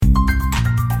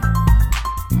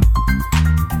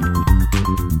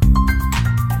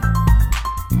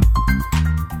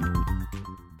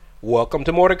Welcome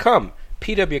to More to Come,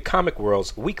 PW Comic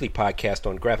World's weekly podcast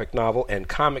on graphic novel and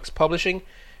comics publishing,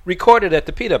 recorded at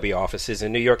the PW offices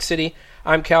in New York City.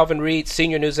 I'm Calvin Reed,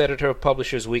 Senior News Editor of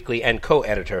Publishers Weekly and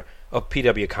co-editor of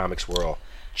PW Comics World.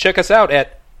 Check us out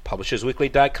at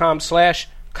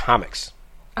publishersweekly.com/comics.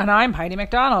 And I'm Heidi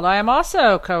McDonald. I am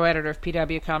also co-editor of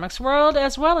PW Comics World,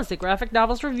 as well as the graphic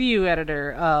novels review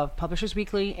editor of Publishers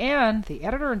Weekly and the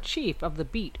editor-in-chief of The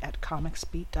Beat at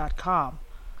comicsbeat.com.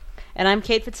 And I'm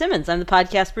Kate Fitzsimmons. I'm the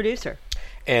podcast producer.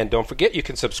 And don't forget, you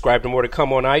can subscribe to More to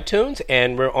Come on iTunes,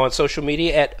 and we're on social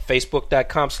media at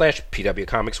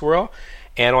facebook.com/pwcomicsworld,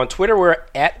 and on Twitter we're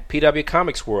at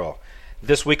pwcomicsworld.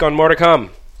 This week on More to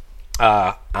Come,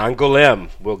 Angoulême,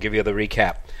 we'll give you the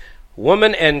recap.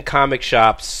 Woman and Comic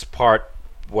Shops, part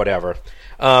whatever.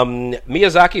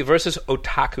 Miyazaki versus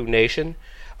Otaku Nation.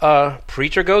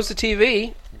 Preacher Goes to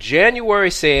TV.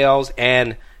 January sales,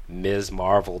 and Ms.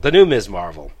 Marvel, the new Ms.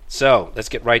 Marvel. So let's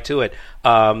get right to it.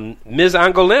 Ms.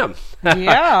 Angoulême,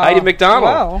 Yeah, Heidi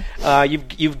McDonald. Wow.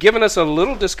 You've given us a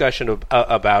little discussion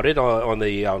about it on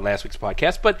the last week's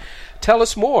podcast, but tell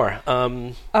us more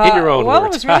in your own words. Well,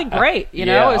 it was really great. It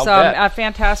was a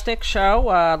fantastic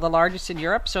show, the largest in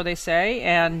Europe, so they say.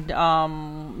 And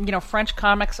French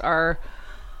comics are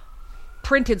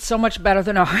printed so much better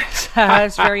than ours.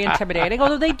 It's very intimidating.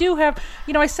 Although they do have,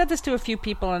 I said this to a few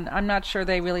people, and I'm not sure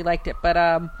they really liked it, but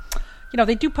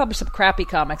they do publish some crappy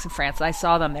comics in France. I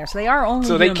saw them there, so they are only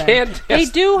human. They can. They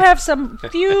do have some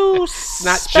few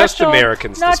just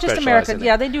Americans. Not just Americans.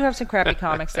 Yeah, they do have some crappy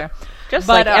comics there.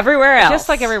 Like everywhere else. Just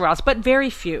like everywhere else, but very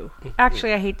few.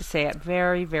 Actually, I hate to say it,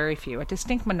 very, very few. A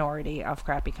distinct minority of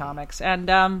crappy comics,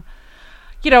 and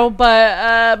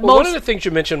one of the things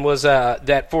you mentioned was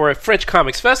that for a French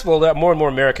comics festival, that more and more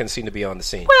Americans seem to be on the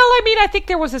scene. Well, I think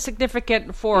there was a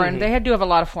significant foreign. They do have a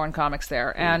lot of foreign comics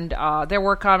there, and there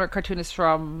were cartoonists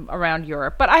from around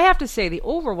Europe. But I have to say, the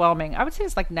overwhelming, I would say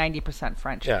it's like 90%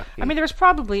 French. Yeah. I mean, there was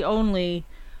probably only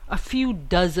a few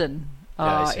dozen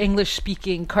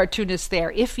English-speaking cartoonists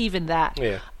there, if even that.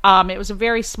 Yeah. It was a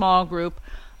very small group.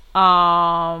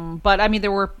 But I mean,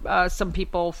 there were some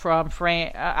people from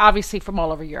France, obviously from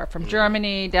all over Europe, from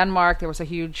Germany, Denmark. There was a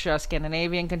huge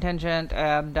Scandinavian contingent,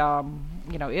 and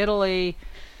Italy,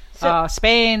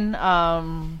 Spain.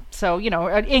 England.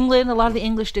 A lot of the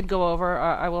English did go over.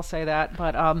 I will say that.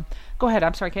 But go ahead.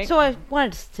 I'm sorry, Kate. So I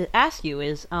wanted to ask you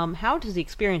is how does the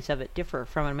experience of it differ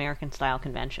from an American style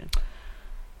convention?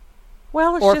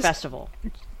 Well, it's festival.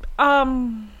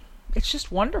 It's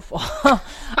just wonderful.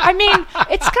 I mean,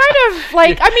 it's kind of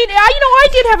like, I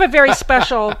did have a very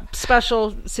special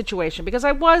situation because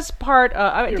I was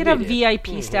I did have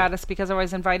VIP status because I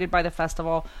was invited by the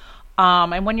festival.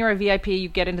 And when you're a VIP, you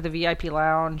get into the VIP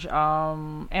lounge.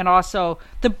 And also,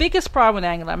 the biggest problem with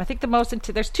Angoulême, I think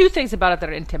there's two things about it that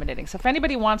are intimidating. So if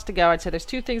anybody wants to go, I'd say there's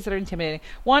two things that are intimidating.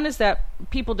 One is that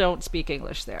people don't speak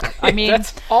English there. I mean,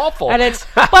 that's awful.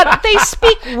 But they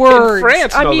speak words. In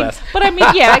France, no less.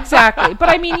 Yeah, exactly. But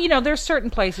I mean, there's certain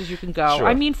places you can go. Sure.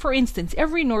 I mean, for instance,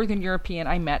 every Northern European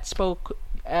I met spoke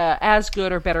as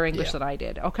good or better English than I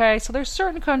did. Okay, so there's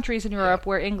certain countries in Europe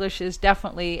where English is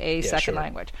definitely a second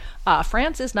language.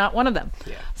 France is not one of them.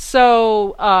 Yeah.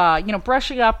 So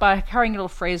brushing up by carrying a little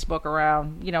phrase book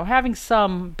around, having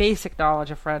some basic knowledge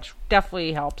of French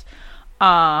definitely helps.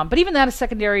 But even that is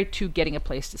secondary to getting a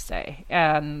place to stay,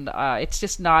 and it's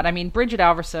just not. I mean, Bridget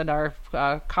Alverson, our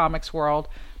Comics World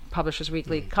Publishers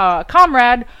Weekly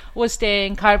comrade, was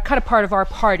staying kind of part of our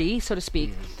party, so to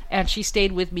speak. And she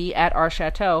stayed with me at our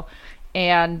chateau.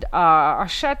 And our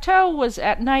chateau was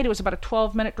at night. It was about a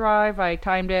 12-minute drive. I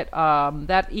timed it.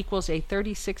 That equals a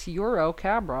 €36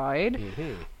 cab ride.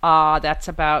 That's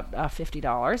about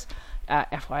 $50,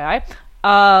 FYI.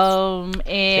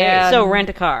 And so rent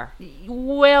a car.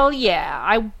 Well,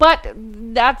 yeah, but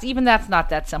that's not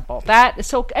that simple.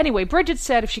 So anyway, Bridget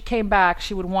said if she came back,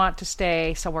 she would want to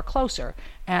stay somewhere closer,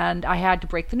 and I had to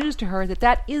break the news to her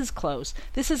that is close.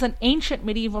 This is an ancient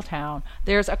medieval town.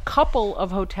 There's a couple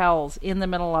of hotels in the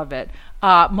middle of it.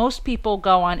 Most people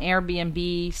go on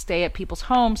Airbnb, stay at people's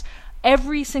homes.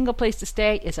 Every single place to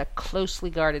stay is a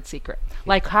closely guarded secret.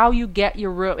 Like how you get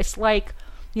your room. It's like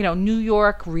New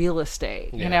York real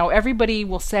estate. Yeah. Everybody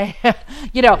will say,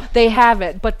 they have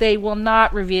it, but they will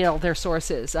not reveal their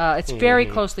sources. It's very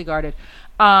closely guarded.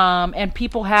 And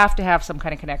people have to have some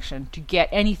kind of connection to get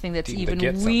anything that's even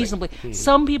reasonably.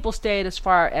 Some people stayed as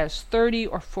far as 30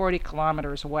 or 40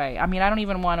 kilometers away. I mean, I don't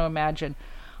even want to imagine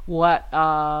what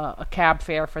a cab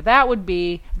fare for that would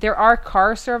be. There are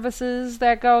car services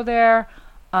that go there.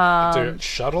 there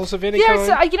shuttles of any There's,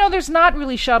 kind? there's not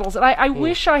really shuttles, and I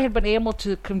wish I had been able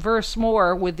to converse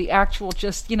more with the actual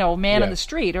just, man in the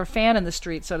street or fan in the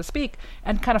street, so to speak,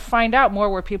 and kind of find out more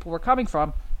where people were coming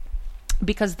from,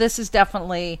 because this is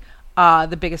definitely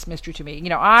the biggest mystery to me.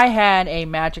 I had a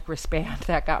magic wristband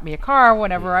that got me a car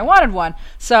whenever I wanted one,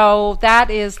 so that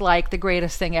is like the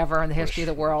greatest thing ever in the history of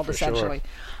the world, essentially. Sure.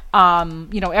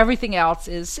 Everything else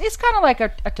is kind of like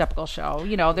a typical show.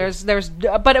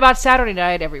 But about Saturday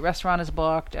night, every restaurant is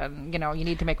booked, and you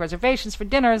need to make reservations for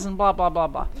dinners and blah blah blah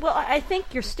blah. Well, I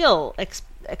think you're still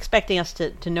expecting us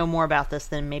to know more about this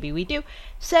than maybe we do.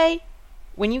 Say,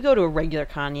 when you go to a regular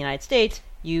con in the United States,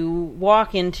 you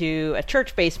walk into a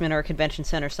church basement or a convention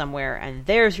center somewhere, and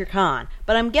there's your con.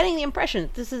 But I'm getting the impression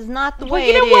that this is not the way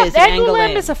it is in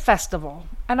Angoulême is a festival.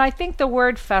 And I think the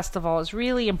word festival is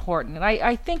really important. And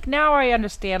I think now I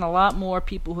understand a lot more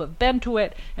people who have been to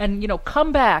it and,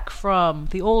 come back from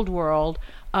the old world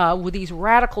with these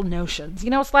radical notions.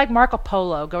 It's like Marco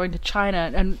Polo going to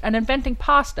China and inventing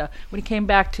pasta when he came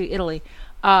back to Italy.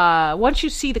 Once you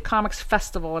see the comics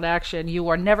festival in action, you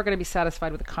are never going to be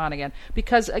satisfied with the con again.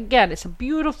 Because, again, it's a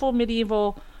beautiful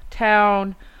medieval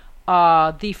town.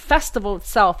 The festival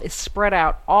itself is spread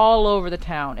out all over the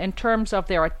town in terms of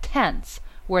there are tents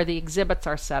where the exhibits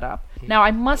are set up. Now,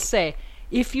 I must say,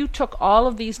 if you took all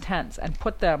of these tents and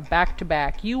put them back to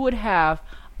back, you would have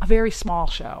a very small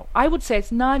show. I would say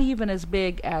it's not even as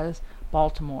big as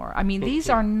Baltimore. I mean, these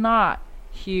are not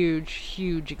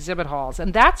huge exhibit halls.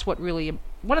 And that's what really,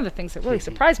 one of the things that really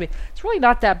surprised me. It's really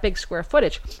not that big square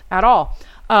footage at all.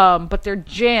 But they're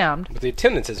jammed. But the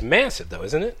attendance is massive, though,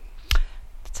 isn't it?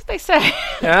 That's what they say.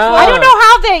 I don't know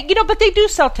how they, but they do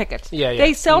sell tickets. Yeah.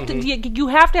 They sell, you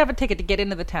have to have a ticket to get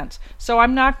into the tents. So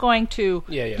I'm not going to,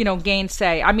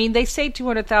 gainsay. I mean, they say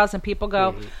 200,000 people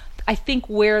go. I think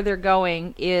where they're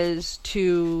going is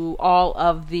to all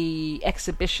of the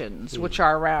exhibitions which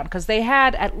are around, because they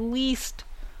had at least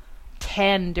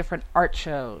 10 different art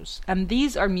shows, and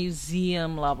these are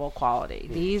museum level quality.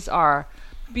 These are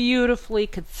beautifully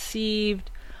conceived,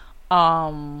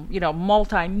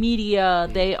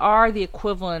 multimedia. They are the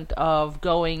equivalent of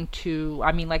going to,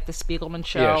 like the Spiegelman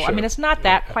show. Yeah, sure. I mean, it's not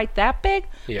quite that big,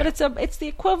 but it's the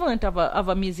equivalent of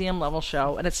a museum level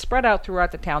show, and it's spread out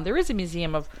throughout the town. There is a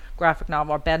museum of graphic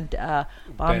novel, bande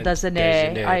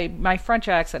dessinée. My French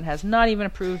accent has not even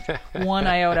improved one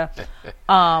iota.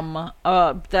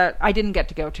 That I didn't get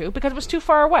to go to because it was too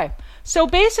far away. So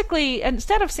basically,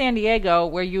 instead of San Diego,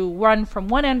 where you run from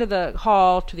one end of the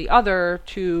hall to the other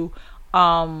to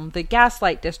the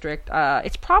Gaslight District,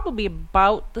 it's probably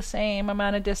about the same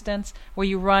amount of distance, where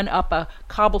you run up a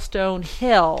cobblestone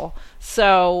hill.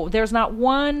 So there's not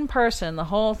one person the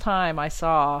whole time I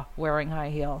saw wearing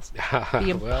high heels. It'd be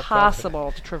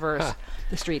impossible to traverse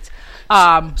the streets.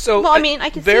 I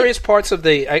can various parts of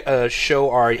the show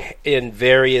are in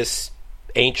various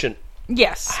ancient.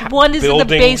 Yes, one is buildings. In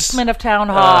the basement of Town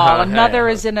Hall. Another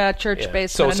is in a church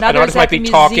basement. So another is might at the be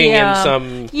museum. Talking in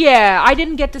some. Yeah, I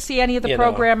didn't get to see any of the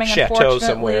programming, chateau unfortunately.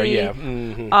 somewhere. Yeah.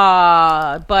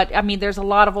 But I mean, there's a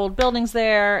lot of old buildings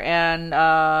there, and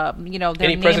they're any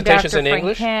named presentations after in Frank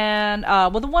English? Can.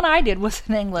 Well, the one I did was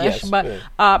in English, but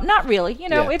not really.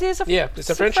 It is it's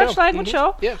a French language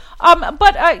show. Yeah.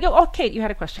 Kate, you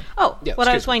had a question. I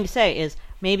was going to say is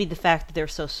maybe the fact that they're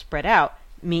so spread out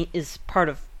is part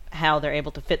of how they're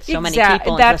able to fit so many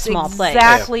people into a small place.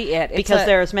 That's exactly it. Because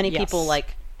there are as many people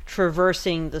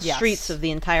traversing the streets of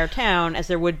the entire town as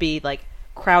there would be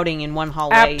crowding in one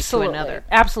hallway to another.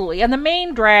 Absolutely. And the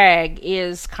main drag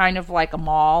is kind of like a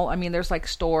mall. I mean, there's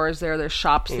stores there, there's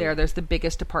shops there. There's the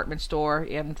biggest department store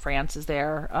in France is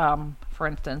there, for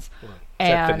instance. Is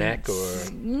that Fnac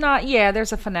or? Not,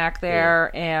 there's a Fnac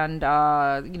there, and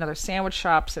there's sandwich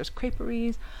shops, there's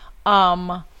creperies.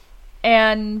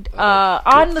 And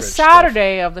on the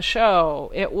Saturday of the show,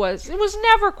 it was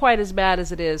never quite as bad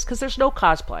as it is, because there's no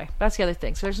cosplay. That's the other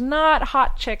thing. So there's not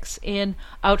hot chicks in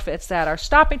outfits that are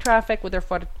stopping traffic with their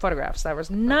photographs. There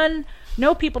was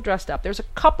no people dressed up. There's a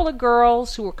couple of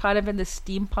girls who were kind of in the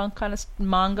steampunk kind of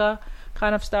manga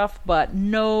kind of stuff, but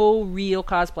no real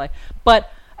cosplay.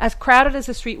 But as crowded as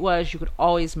the street was, you could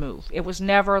always move. It was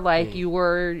never like you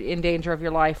were in danger of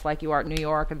your life like you are at New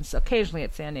York and occasionally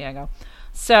at San Diego.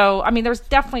 So, I mean, there's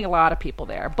definitely a lot of people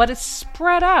there, but it's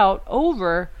spread out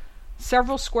over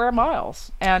several square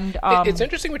miles. And it's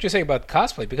interesting what you're saying about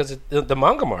cosplay, because the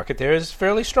manga market there is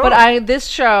fairly strong. But this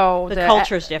show, the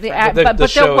culture's different.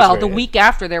 The week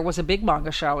after there was a big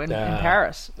manga show in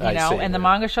Paris, and the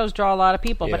manga shows draw a lot of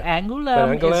people. But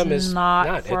Angoulême is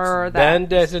not for it's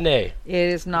that. It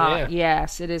is not. Yeah.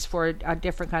 Yes, it is for a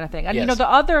different kind of thing. And yes. The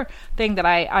other thing that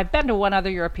I've been to one other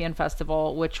European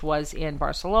festival, which was in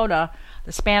Barcelona,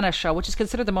 the Spanish show, which is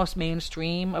considered the most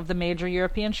mainstream of the major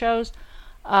European shows.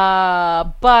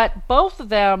 But both of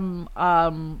them,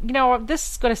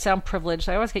 this is going to sound privileged.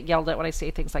 I always get yelled at when I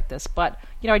say things like this, but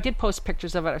I did post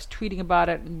pictures of it. I was tweeting about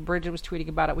it, and Bridget was tweeting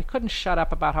about it. We couldn't shut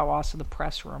up about how awesome the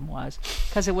press room was,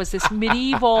 because it was this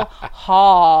medieval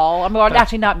hall. I mean, well,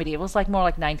 actually not medieval. It was more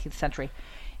like 19th century.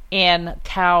 In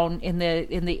town, in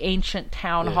the ancient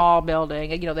town hall building,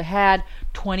 they had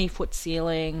 20-foot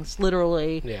ceilings,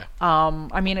 literally. Yeah.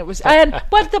 I mean, it was, but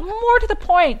more to the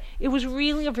point, it was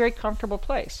really a very comfortable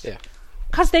place. Yeah.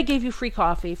 Because they gave you free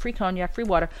coffee, free cognac, free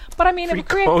water. But I mean, free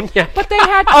cognac. But they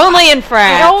had only in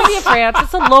France. Only in France.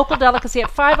 It's a local delicacy. At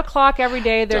 5 o'clock every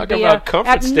day, there'd be about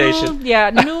comfort station.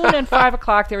 Noon and 5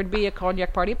 o'clock there would be a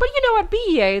cognac party. But at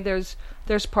BEA, there's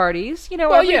parties,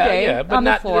 every day but on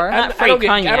the floor. I don't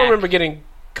remember getting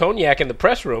cognac in the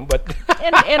press room, but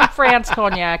in France,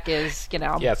 cognac is,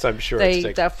 yes, I'm sure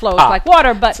that flows like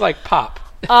water, but it's like pop.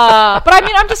 But I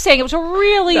mean, I'm just saying, it was a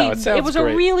really,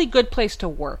 a really good place to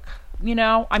work. I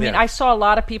mean, I saw a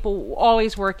lot of people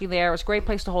always working there. It was a great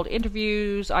place to hold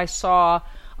interviews. I saw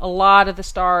a lot of the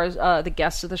stars, the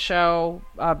guests of the show,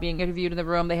 being interviewed in the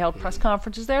room. They held press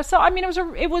conferences there. So I mean,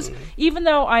 it was even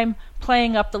though I'm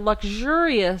playing up the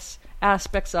luxurious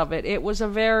aspects of it, it was a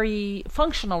very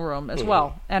functional room as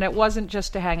well, and it wasn't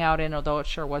just to hang out in, although it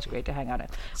sure was great to hang out in.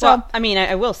 So well, I mean,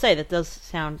 I will say that does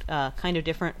sound kind of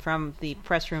different from the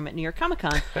press room at New York Comic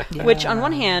Con, which on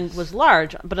one hand was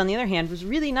large, but on the other hand was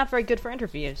really not very good for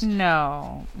interviews.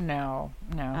 No.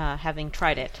 Having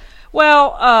tried it.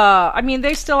 Well, I mean,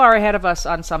 they still are ahead of us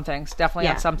on some things, definitely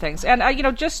Yeah. on some things. And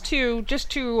just to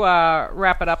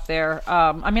wrap it up there,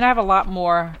 I mean, I have a lot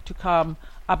more to come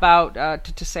about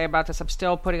to say about this. I'm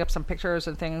still putting up some pictures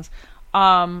and things.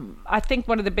 I think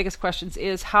one of the biggest questions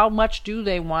is, how much do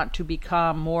they want to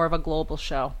become more of a global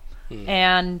show?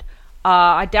 And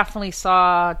I definitely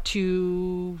saw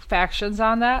two factions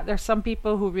on that. There's some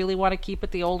people who really want to keep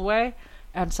it the old way,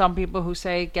 and some people who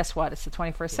say, guess what, it's the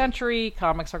 21st century,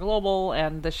 comics are global,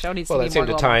 and the show needs to be more global. Well, that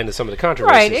seemed to tie into some of the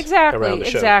controversies around the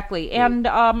show. Exactly. And,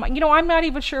 I'm not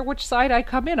even sure which side I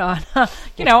come in on.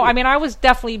 I mean, I was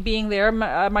definitely being there,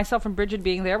 myself and Bridget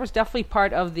being there was definitely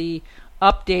part of the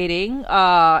updating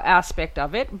aspect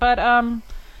of it, but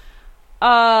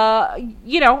I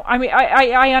mean,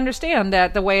 I understand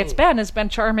that the way it's been has been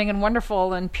charming and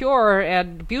wonderful and pure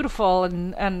and beautiful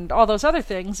and all those other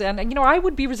things. And I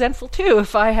would be resentful too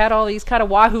if I had all these kind of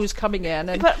wahoos coming in.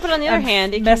 And, but on the other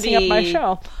hand, it messing can be up my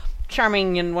show.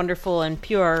 Charming and wonderful and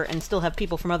pure, and still have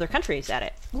people from other countries at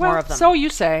it. Well, more of them. So you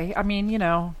say. I mean,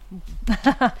 Americans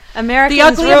the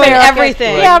ugly ruin American.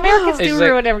 everything. Yeah, Americans do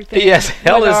ruin everything. Yes,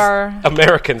 hell is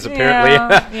Americans,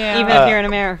 apparently. Yeah. Even if you're an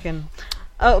American.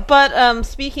 Oh, but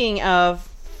speaking of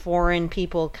foreign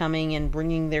people coming and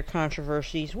bringing their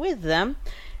controversies with them,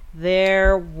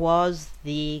 there was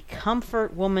the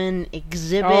Comfort Woman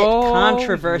exhibit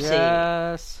controversy.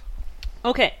 Yes.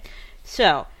 Okay,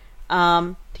 so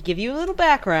to give you a little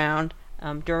background,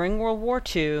 during World War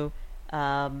II,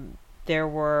 there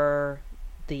were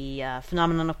the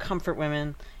phenomenon of comfort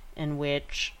women, in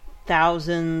which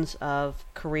thousands of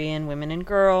Korean women and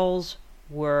girls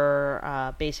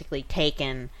were basically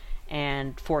taken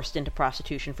and forced into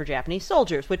prostitution for Japanese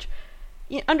soldiers, which,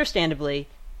 understandably,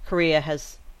 Korea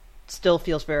still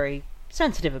feels very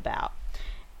sensitive about,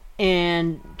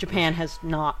 and Japan has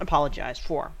not apologized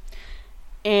for.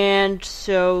 And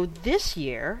so this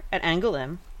year at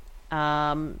Angoulême,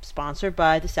 sponsored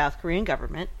by the South Korean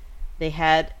government, they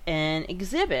had an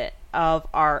exhibit of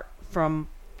art from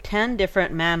 10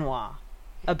 different manhwa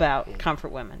about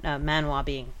comfort women, manhwa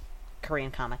being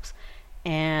Korean comics.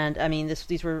 And I mean,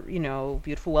 these were,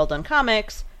 beautiful, well done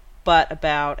comics, but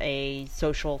about a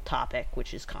social topic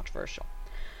which is controversial.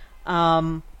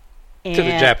 To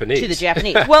the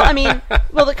Japanese. Well, I mean,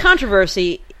 the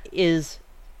controversy is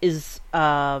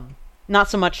not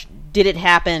so much did it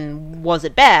happen, was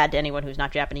it bad? To anyone who's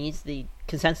not Japanese, the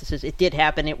consensus is it did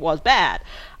happen, it was bad.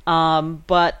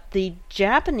 But the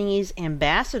Japanese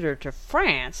ambassador to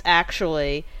France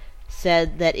actually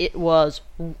said that it was,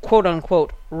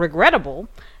 quote-unquote, regrettable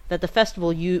that the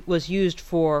festival was used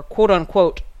for,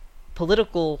 quote-unquote,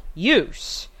 political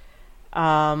use.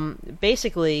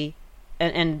 Basically,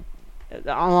 and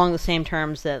along the same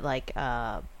terms that like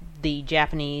the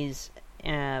Japanese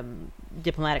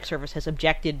diplomatic service has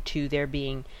objected to there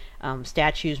being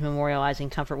statues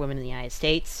memorializing comfort women in the United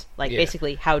States. Like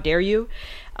basically, how dare you?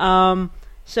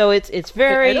 So it's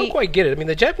very. I don't quite get it. I mean,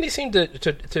 the Japanese seem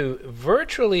to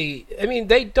virtually. I mean,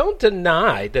 they don't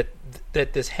deny that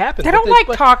this happened. They don't like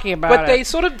talking about it. But they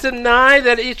sort of deny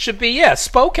that it should be,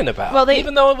 spoken about. Well,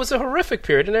 even though it was a horrific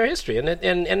period in their history. And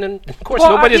of course,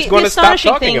 nobody's going to stop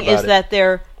talking about it. The astonishing thing is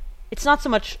that it's not so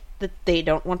much that they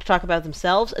don't want to talk about it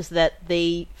themselves as that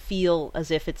they feel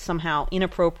as if it's somehow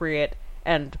inappropriate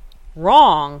and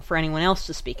wrong for anyone else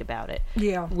to speak about it.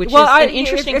 Yeah. Which is an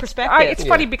interesting perspective. It's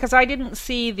funny because I didn't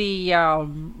see the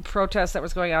protest that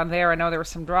was going on there. I know there was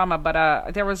some drama,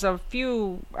 but there was a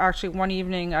few. Actually, one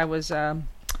evening I was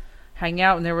hanging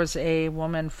out, and there was a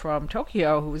woman from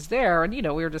Tokyo who was there, and we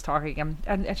were just talking,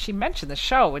 and she mentioned the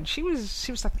show, and she was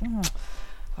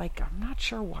like, I'm not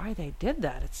sure why they did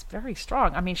that. It's very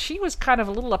strong. I mean, she was kind of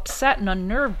a little upset and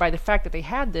unnerved by the fact that they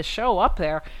had this show up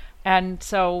there. And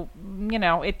so,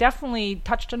 it definitely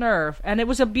touched a nerve. And it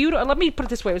was let me put it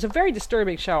this way, it was a very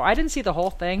disturbing show. I didn't see the whole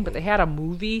thing, but they had a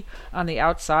movie on the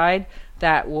outside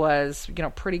that was,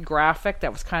 pretty graphic,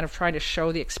 that was kind of trying to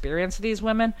show the experience of these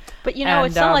women. But,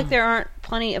 it's not like there aren't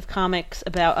plenty of comics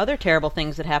about other terrible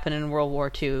things that happened in World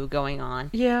War II going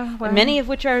on. Yeah. Well, many of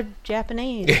which are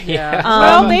Japanese. Yeah.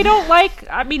 Well, they don't like,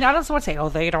 I don't want to say,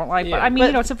 they don't like, but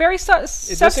it's a very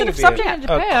sensitive subject in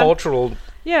Japan. A cultural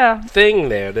thing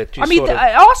there that you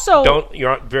you're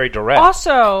not very direct.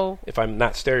 Also, if I'm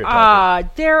not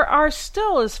stereotyping, there are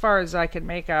still, as far as I can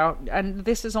make out, and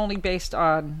this is only based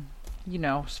on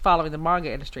following the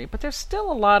manga industry, but there's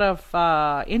still a lot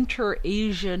of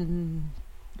inter-Asian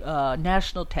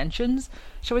national tensions,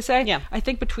 shall we say? Yeah. I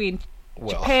think between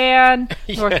Japan,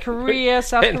 North Korea,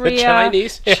 South Korea,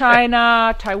 Chinese.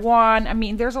 China,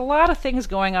 Taiwan. There's a lot of things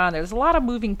going on. There's a lot of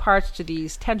moving parts to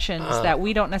these tensions that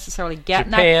we don't necessarily get.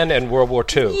 Japan and World War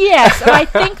II. Yes, and I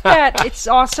think that it's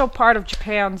also part of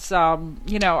Japan's,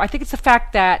 I think it's the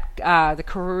fact that the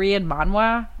Korean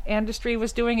manhwa industry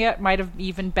was doing it. Might have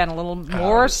even been a little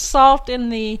more salt in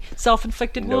the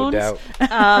self-inflicted wounds. No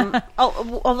doubt.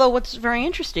 Although what's very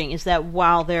interesting is that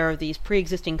while there are these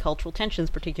pre-existing cultural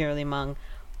tensions, particularly among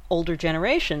older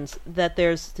generations, that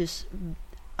there's this,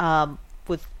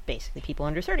 with basically people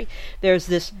under 30, there's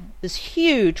this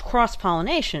huge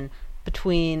cross-pollination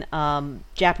between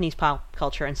Japanese pop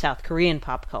culture and South Korean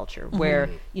pop culture, where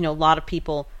a lot of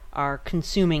people are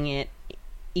consuming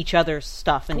each other's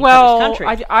stuff in each other's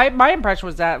country. My impression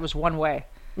was that it was one way.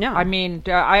 No,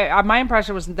 my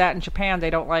impression was that in Japan they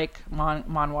don't like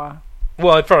manhwa.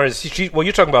 Well, as far as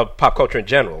you're talking about pop culture in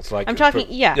general. It's like I'm talking,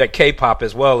 like K-pop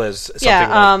as well as something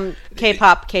like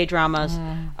K-pop, K-dramas.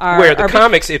 Where the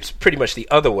comics, it's pretty much the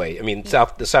other way.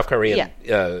 The South Korean.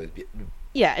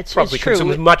 It's probably true.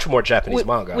 consumes much more Japanese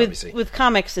manga, obviously. With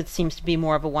comics, it seems to be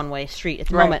more of a one-way street at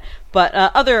the moment. But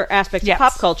other aspects of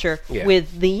pop culture,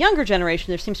 with the younger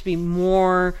generation, there seems to be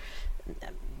more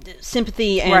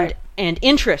sympathy and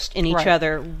interest in each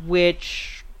other,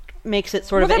 which makes it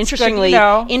sort of an interestingly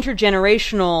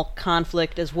intergenerational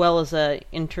conflict as well as a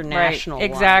international one.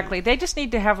 Exactly. They just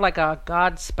need to have like a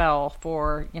God spell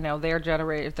for, their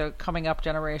generation, the coming up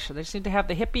generation. They just need to have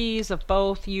the hippies of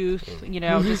both youth,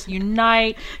 just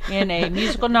unite in a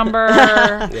musical number.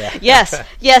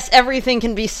 Yes, everything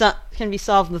can be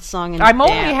solved with song and dance. I'm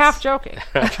only half joking.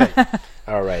 Okay.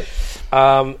 All right.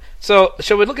 So,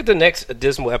 shall we look at the next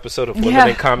dismal episode of Women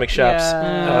in Comic Shops?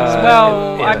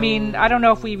 I don't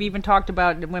know if we've even talked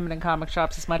about Women in Comic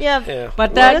Shops as much. Yeah.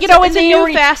 But, it's a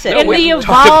new facet. We've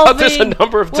talked about this a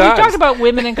number of times. We talked about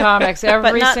women in comics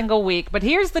every single week. But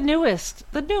here's the newest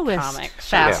comic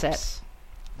facet.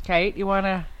 Okay, you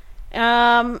want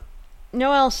to...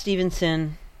 Noelle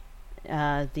Stevenson,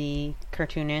 the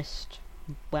cartoonist,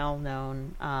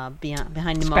 well-known, behind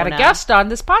Nimona. She's got a guest on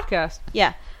this podcast.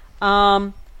 Yeah.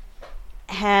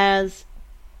 Has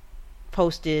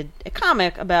posted a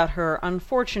comic about her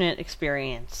unfortunate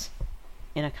experience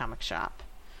in a comic shop,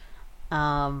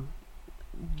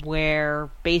 where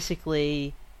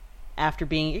basically, after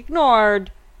being ignored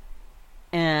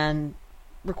and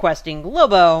requesting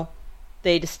Lobo,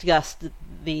 they discussed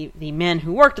the men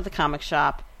who worked at the comic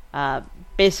shop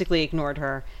basically ignored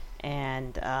her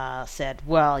and said,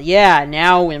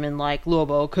 now women like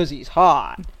Lobo because he's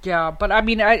hot. Yeah, but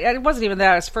it wasn't even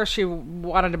that. At first she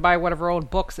wanted to buy one of her own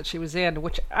books that she was in,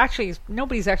 which actually,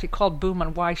 nobody's actually called Boom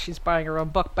on why she's buying her own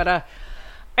book, but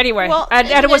Anyway, Well, and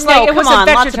it was no, like it come was on,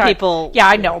 Adventure lots of Time. people- Yeah,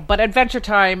 I know, but Adventure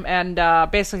Time, and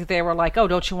basically they were like, "Oh,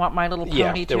 don't you want My Little Pony?"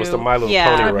 Yeah, too? there was the My Little Yeah.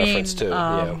 Pony I reference too.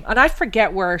 And I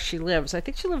forget where she lives. I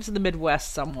think she lives in the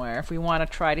Midwest somewhere. If we want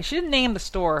to try to, she didn't name the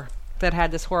store that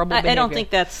had this horrible. I don't behavior. think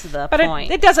that's the But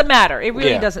point. it doesn't matter. It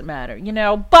really Yeah. doesn't matter, you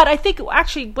know. But I think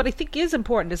actually, what I think is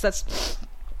important is that's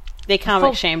They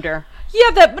comic shamed her.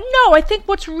 no. I think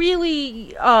what's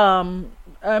really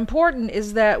important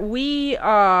is that we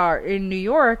are in New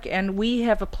York and we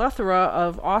have a plethora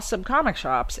of awesome comic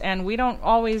shops, and we don't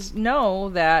always know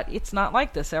that it's not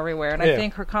like this everywhere. And I Yeah.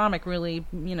 think her comic really,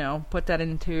 put that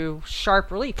into sharp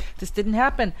relief. This didn't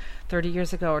happen 30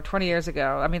 years ago or 20 years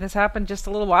ago. I mean, this happened just a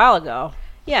little while ago.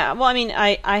 Yeah, well, I mean,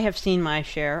 I have seen my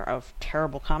share of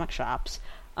terrible comic shops,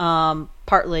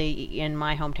 partly in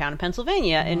my hometown in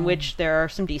Pennsylvania, in which there are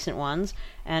some decent ones,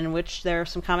 and in which there are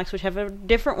some comics which have a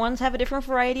different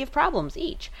variety of problems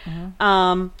each.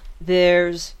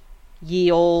 There's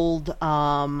ye old,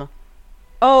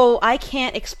 oh, I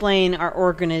can't explain our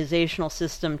organizational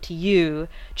system to you.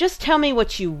 Just tell me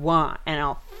what you want, and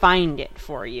I'll find it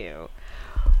for you.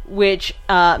 Which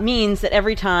means that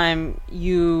every time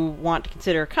you want to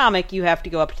consider a comic, you have to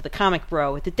go up to the comic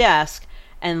bro at the desk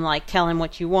and like tell him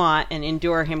what you want and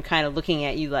endure him kind of looking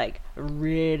at you like,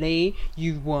 really?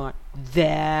 You want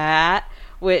that?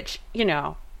 Which,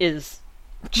 is...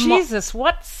 Jesus,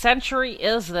 what century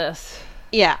is this?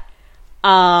 Yeah.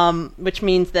 Which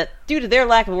means that due to their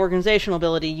lack of organizational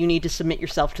ability, you need to submit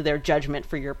yourself to their judgment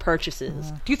for your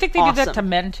purchases. Do you think they do that Awesome. to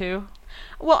men too?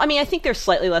 Well, I mean, I think they're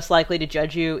slightly less likely to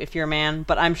judge you if you're a man,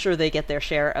 but I'm sure they get their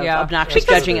share of obnoxious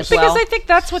Because- judging as because well. I think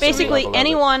that's what's Basically, Level of it.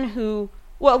 anyone who...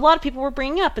 Well, a lot of people were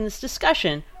bringing up in this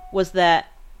discussion was that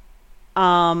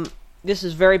this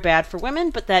is very bad for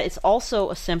women, but that it's also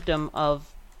a symptom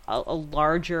of a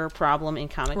larger problem in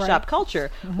comic Right. shop culture,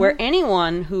 where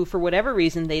anyone who, for whatever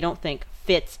reason, they don't think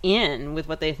fits in with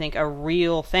what they think a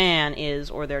real fan is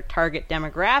or their target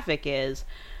demographic is,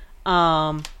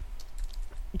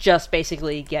 just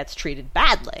basically gets treated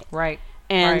badly. Right.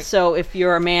 And Right. so if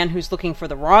you're a man who's looking for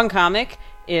the wrong comic,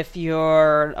 if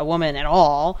you're a woman at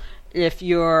all, if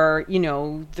you're,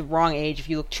 the wrong age, if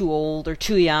you look too old or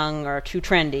too young or too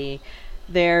trendy,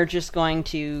 they're just going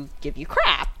to give you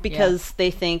crap because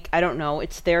they think, I don't know,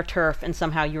 it's their turf and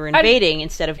somehow you're invading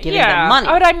instead of giving them money.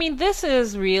 But I mean, this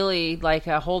is really like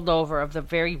a holdover of the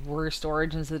very worst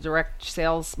origins of the direct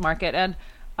sales market. And,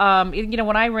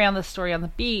 when I ran this story on the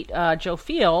beat, Joe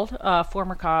Field,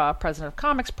 former president of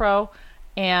Comics Pro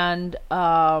and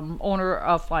owner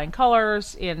of Flying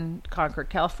Colors in Concord,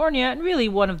 California, and really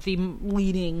one of the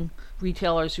leading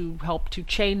retailers who helped to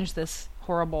change this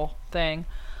horrible thing,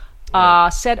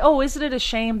 said, "Oh, isn't it a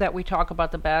shame that we talk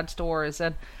about the bad stores?"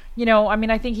 And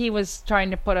I think he was trying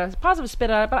to put a positive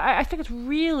spin on it, but I think it's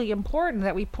really important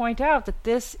that we point out that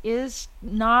this is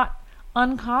not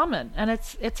uncommon, and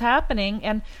it's happening.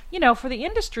 And for the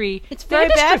industry, It's very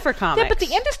bad for Yeah, but the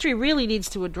comics. industry really needs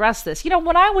to address this.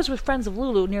 When I was with Friends of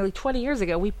Lulu nearly 20 years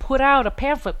ago, we put out a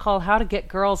pamphlet called "How to Get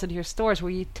Girls into Your Stores," where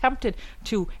you attempted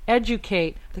to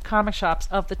educate the comic shops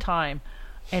of the time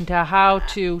into how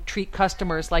to treat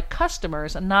customers like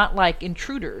customers and not like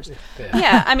intruders.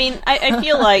 Yeah, I mean, I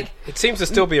feel like It seems to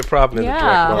still be a problem in the Yeah,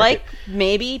 direct market. like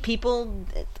maybe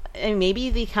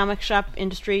the comic shop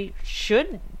industry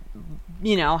should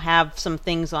have some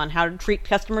things on how to treat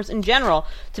customers in general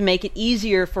to make it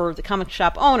easier for the comic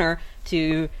shop owner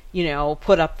to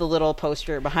put up the little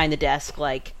poster behind the desk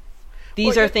like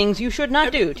these Well, are things you should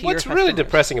not do to your What's customers. really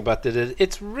depressing about this is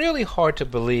it's really hard to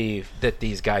believe that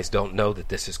these guys don't know that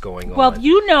this is going on.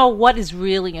 Well, what is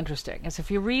really interesting is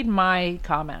if you read my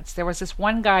comments, there was this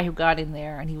one guy who got in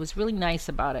there and he was really nice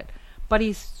about it, but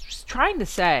he's trying to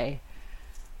say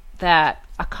that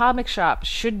a comic shop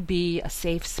should be a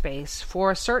safe space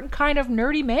for a certain kind of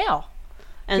nerdy male.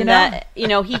 And that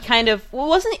he kind of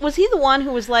was he the one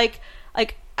who was like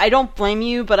I don't blame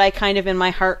you, but I kind of in my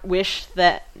heart wish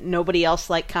that nobody else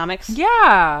liked comics.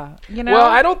 Yeah, Well,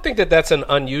 I don't think that that's an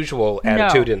unusual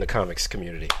attitude in the comics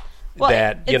community. Well,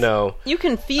 that, it's- you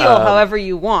can feel however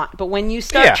you want, but when you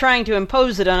start yeah. trying to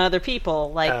impose it on other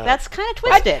people, that's kind of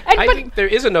twisted. I think there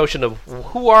is a notion of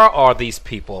who are these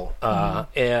people.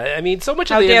 I mean, so much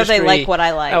How of the dare they industry like what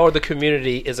I like? or the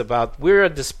community is about we're a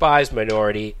despised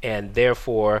minority, and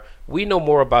therefore we know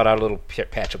more about our little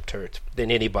patch of turds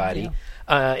than anybody.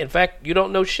 In fact, you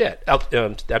don't know shit.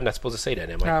 I'm not supposed to say that,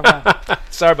 am I?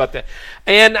 Sorry about that.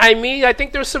 And I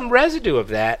think there's some residue of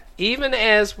that, even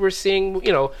as we're seeing,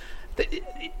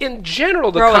 in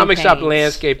general, the Growing comic shop pains.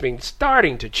 landscaping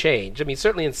starting to change. I mean,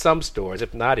 certainly in some stores,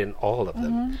 if not in all of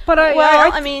them. But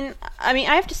I mean,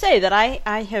 I have to say that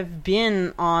I have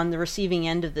been on the receiving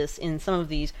end of this in some of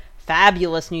these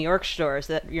fabulous New York stores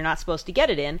that you're not supposed to get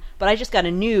it in. But I just got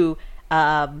a new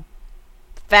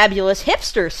fabulous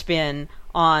hipster spin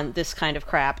on this kind of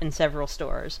crap in several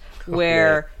stores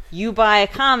where you buy a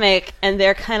comic and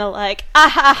they're kind of like, ah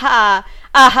ha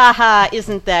ha,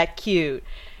 isn't that cute?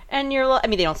 And you're, I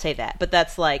mean, they don't say that, but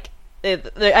that's like,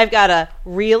 I've got a,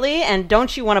 really? And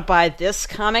don't you want to buy this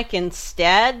comic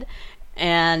instead?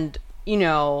 And, you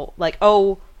know, like,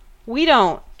 oh, we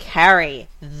don't carry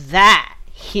that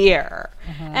here.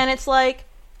 Mm-hmm. And it's like,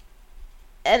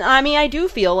 and I mean, I do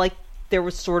feel like there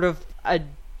was sort of a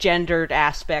gendered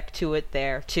aspect to it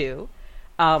there, too.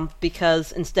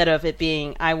 Because instead of it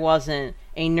being, I wasn't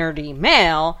a nerdy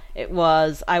male, it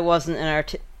was, I wasn't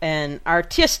an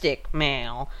artistic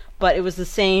male, but it was the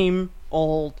same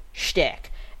old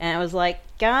shtick. And I was like,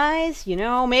 guys, you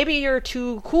know, maybe you're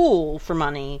too cool for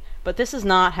money, but this is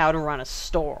not how to run a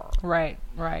store. Right.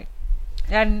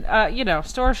 And, you know,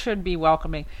 stores should be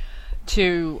welcoming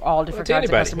to all different kinds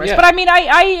of customers. Yeah. But, I mean, I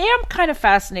am kind of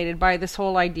fascinated by this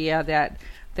whole idea that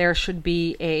there should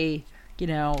be a, you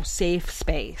know, safe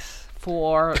space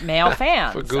for male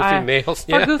fans. For goofy males.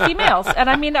 For goofy males. And,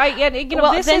 I mean, you know,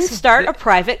 well, this then is... start a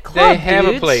private club, They have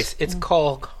dudes. a place. It's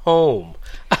called home.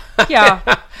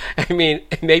 Yeah. I mean,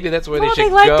 maybe that's where they should they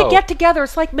like go. to get together.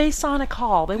 It's like Masonic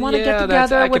Hall. They want to get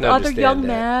together with other young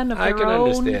men of their own. I can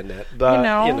understand that. But,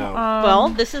 you know. Well,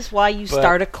 this is why you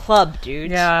start a club,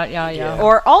 dudes. Yeah.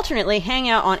 Or alternately, hang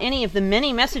out on any of the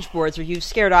many message boards where you've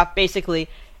scared off basically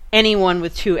anyone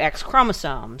with 2 X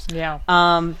chromosomes. Yeah.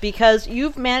 Because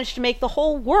you've managed to make the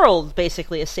whole world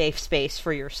basically a safe space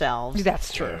for yourselves.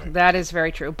 That's true. That is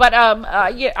very true. But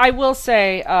yeah, I will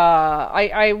say,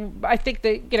 I think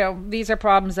that, you know, these are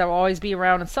problems that will always be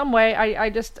around in some way. I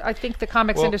think the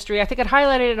comics industry, I think it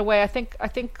highlighted it in a way. I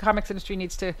think comics industry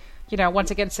needs to, you know,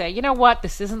 once again say, you know what,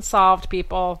 this isn't solved,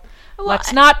 people.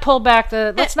 Let's not pull back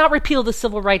let's not repeal the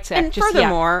Civil Rights Act. And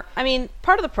furthermore, I mean,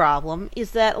 part of the problem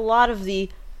is that a lot of the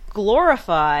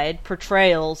glorified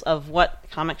portrayals of what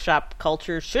comic shop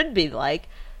culture should be like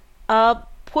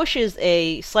pushes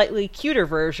a slightly cuter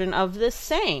version of the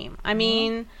same. I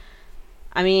mean,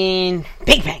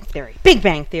 Big Bang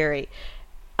Theory.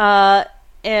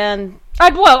 And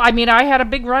I had a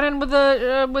big run-in with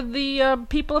the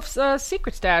people of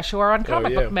Secret Stash who are on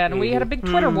Comic Book Men, and we had a big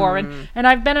Twitter war, and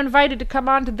I've been invited to come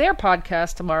on to their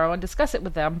podcast tomorrow and discuss it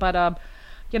with them, but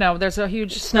you know, there's a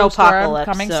huge snowstorm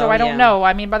coming, so I don't know.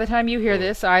 I mean, by the time you hear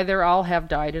this, either I'll have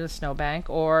died in a snowbank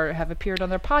or have appeared on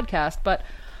their podcast. But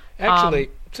actually,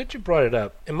 since you brought it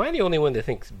up, am I the only one that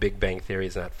thinks Big Bang Theory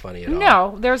is not funny at all?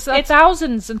 No, there's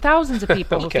thousands and thousands of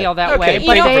people who feel that way. But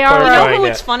But they are you know who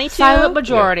it's funny to? silent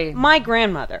majority. My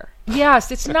grandmother.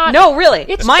 Yes, it's not. No, really.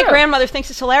 It's my true. grandmother thinks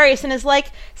it's hilarious and is like,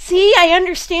 see, I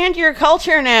understand your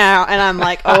culture now. And I'm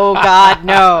like, oh, God,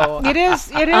 no. It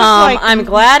is like... I'm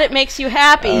glad it makes you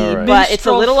happy, right. but it's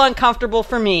a little uncomfortable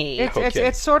for me.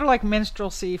 It's sort of like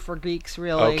minstrelsy for geeks,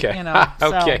 really. Okay. You know,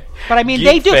 so. Okay. But I mean, Geek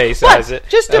they do. face But has it.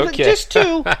 just Okay.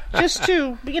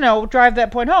 to you know, drive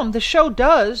that point home, the show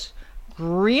does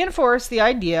reinforce the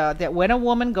idea that when a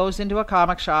woman goes into a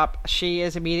comic shop, she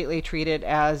is immediately treated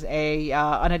as a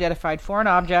unidentified foreign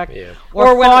object,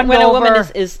 or when fawned a woman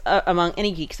over. is among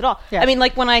any geeks at all. Yeah. I mean,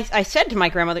 like when I said to my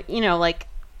grandmother, you know, like,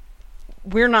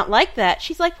 we're not like that.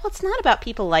 She's like, well, it's not about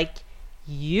people like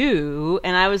you.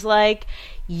 And I was like,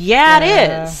 yeah,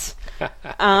 it is.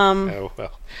 Oh,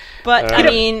 well. But, I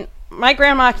mean, my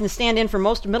grandma can stand in for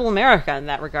most of Middle America in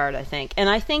that regard, I think. And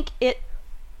I think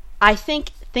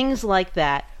things like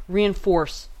that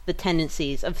reinforce the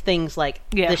tendencies of things like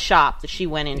the shop that she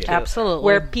went into. Absolutely.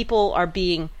 Where people are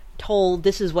being told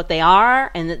this is what they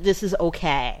are and that this is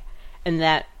okay. And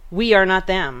that we are not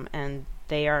them and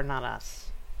they are not us.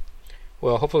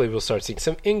 Well, hopefully we'll start seeing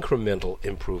some incremental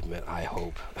improvement, I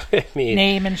hope. I mean,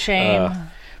 Name and shame.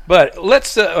 But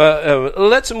let's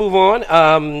move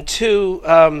on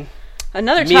to...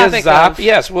 Another topic of...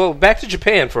 Yes, well, back to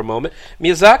Japan for a moment.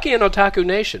 Miyazaki and Otaku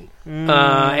Nation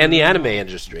and the anime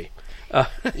industry.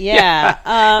 He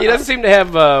doesn't seem to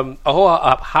have a whole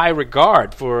high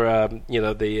regard for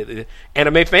the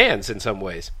anime fans in some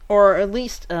ways. Or at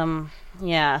least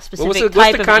specific what's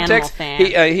type the of context?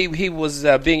 animal fan. He was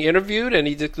being interviewed, and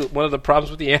he did one of the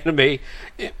problems with the anime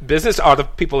business are the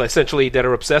people essentially that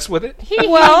are obsessed with it.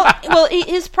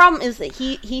 His problem is that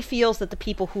he feels that the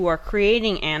people who are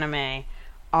creating anime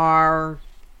are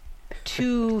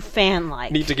too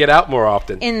fan-like. Need to get out more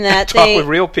often. In that talk they with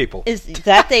real people. Is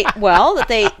that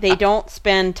they don't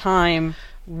spend time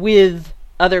with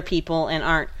other people and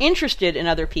aren't interested in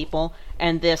other people,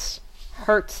 and this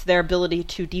hurts their ability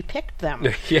to depict them.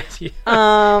 Yes.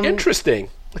 Yeah. Interesting.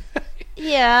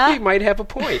 Yeah. He might have a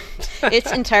point.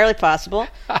 It's entirely possible.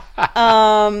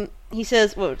 He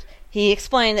says, he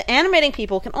explained that animating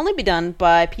people can only be done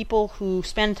by people who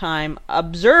spend time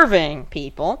observing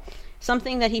people,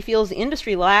 something that he feels the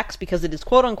industry lacks because it is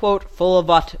quote-unquote full of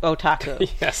otaku.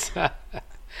 Yes.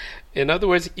 In other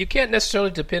words, you can't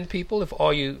necessarily depict people if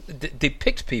all you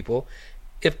depict people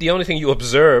if the only thing you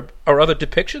observe are other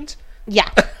depictions. Yeah.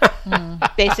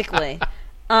 Basically.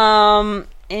 And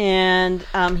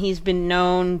he's been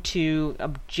known to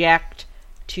object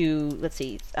to,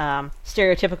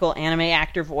 stereotypical anime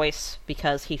actor voice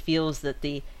because he feels that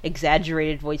the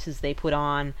exaggerated voices they put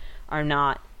on are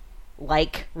not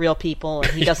like real people,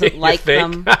 and he doesn't like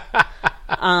them.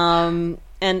 And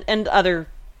other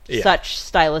such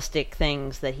stylistic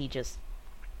things that he just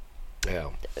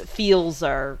feels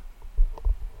are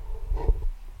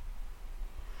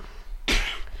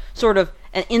sort of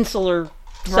an insular,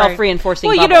 self-reinforcing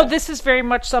bubble. Well, this is very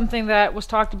much something that was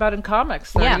talked about in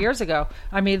comics 30 years ago.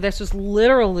 I mean, this was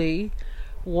literally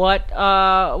what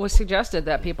was suggested,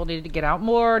 that people needed to get out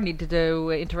more, needed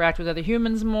to interact with other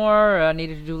humans more,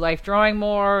 needed to do life drawing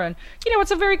more, and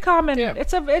it's a very common.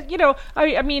 It's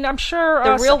I mean, I'm sure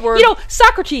the real world.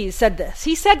 Socrates said this.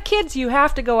 He said, "Kids, you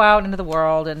have to go out into the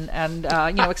world and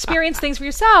experience things for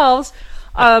yourselves."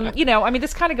 I mean,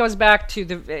 this kind of goes back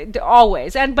to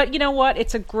always, but you know what?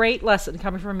 It's a great lesson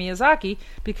coming from Miyazaki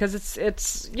because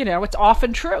it's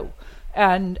often true,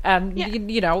 and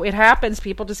it happens.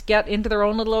 People just get into their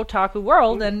own little otaku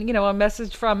world, and a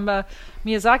message from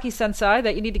Miyazaki Sensei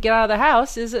that you need to get out of the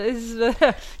house is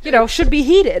should be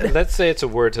heeded. Let's say it's a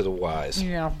word to the wise.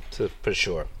 Yeah, for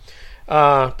sure.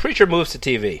 Preacher moves to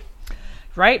TV.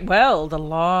 Right, well, the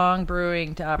long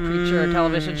brewing Preacher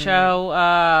television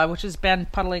show, which has been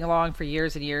puddling along for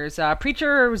years and years.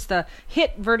 Preacher was the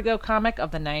hit Vertigo comic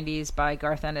of the 90s by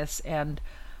Garth Ennis and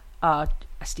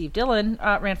Steve Dillon.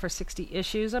 Ran for 60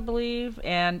 issues, I believe,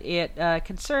 and it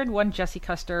concerned one Jesse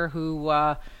Custer who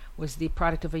was the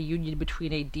product of a union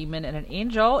between a demon and an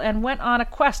angel and went on a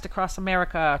quest across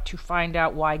America to find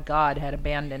out why God had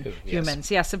abandoned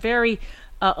humans. Yes, a very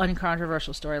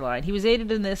uncontroversial storyline. He was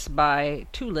aided in this by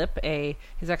Tulip,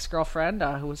 his ex-girlfriend,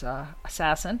 who was an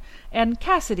assassin, and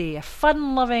Cassidy, a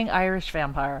fun-loving Irish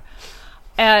vampire.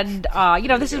 And,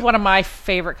 this is one of my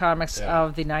favorite comics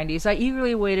of the 90s. I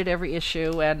eagerly awaited every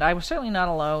issue, and I was certainly not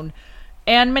alone.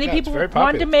 And many people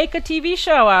wanted to make a TV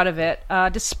show out of it,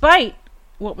 despite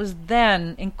what was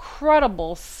then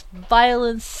incredible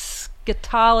violence,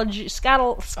 scatology,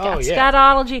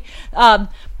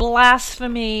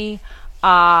 blasphemy.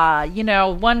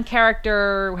 One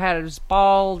character was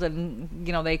bald and,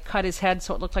 they cut his head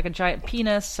so it looked like a giant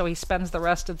penis, so he spends the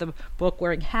rest of the book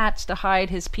wearing hats to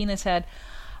hide his penis head.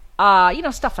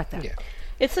 Stuff like that. Yeah.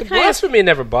 It's the blasphemy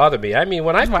never bothered me. I mean,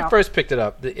 when I first picked it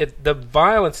up, the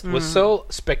violence was so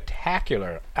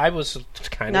spectacular. I was kind of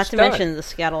stunned. Not to mention the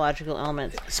scatological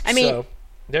elements. I mean, so,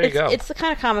 there you go. It's the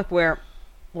kind of comic where,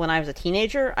 when I was a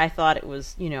teenager, I thought it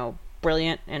was,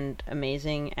 brilliant and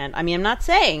amazing. And, I mean, I'm not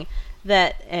saying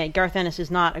that Garth Ennis is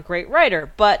not a great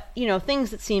writer, but, things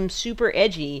that seem super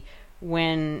edgy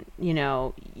when,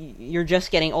 you're just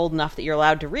getting old enough that you're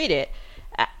allowed to read it,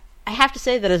 I have to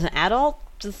say that as an adult,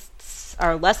 just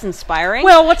are less inspiring.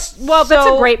 Well, that's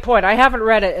a great point. I haven't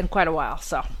read it in quite a while,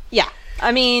 so. Yeah.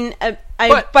 I mean, I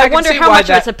wonder how much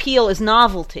of its appeal is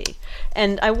novelty.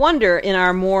 And I wonder, in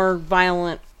our more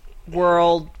violent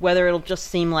world, whether it'll just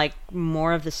seem like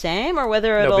more of the same, or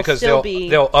whether it'll still be.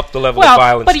 They'll up the level of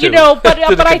violence but I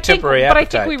think we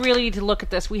appetite. really need to look at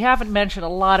this. We haven't mentioned a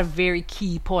lot of very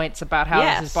key points about how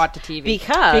this is brought to TV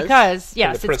because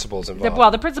the principles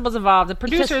involved. The principles involved. The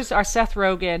producers are Seth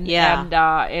Rogen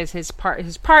and is his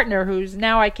partner, who's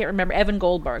now I can't remember, Evan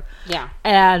Goldberg. Yeah.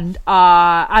 And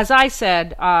as I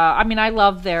said, I mean, I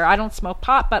love I don't smoke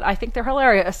pot, but I think they're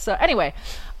hilarious. So anyway.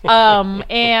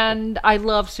 And I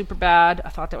love Superbad. I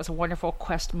thought that was a wonderful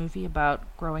quest movie about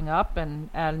growing up,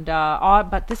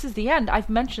 but this is the end. I've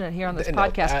mentioned it here on this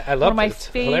podcast. I love one of my it. It's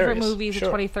favorite hilarious. movies of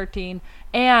 2013,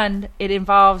 and it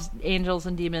involves angels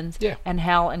and demons and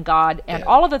hell and God and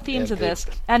all of the themes of this.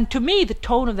 And to me, the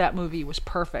tone of that movie was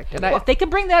perfect. And if they could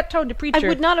bring that tone to Preacher, I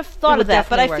would not have thought of that,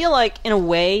 but I work. feel like in a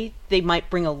way they might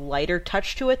bring a lighter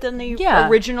touch to it than the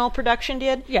original production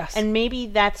did. Yes. And maybe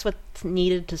that's what's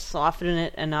needed to soften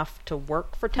it enough to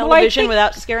work for television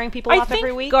without scaring people off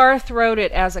every week. Garth wrote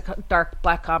it as a dark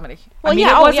black comedy. Well, I mean,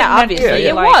 it wasn't meant to obviously. be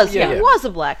It like- was a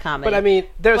black comedy. But I mean,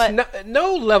 there's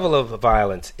no level of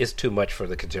violence is too much for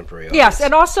the contemporary audience. Yes,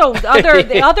 and also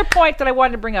the other point that I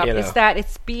wanted to bring up is know. that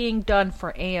it's being done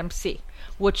for AMC,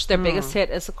 which their biggest hit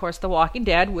is, of course, The Walking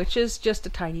Dead, which is just a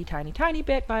tiny, tiny, tiny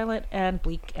bit violent and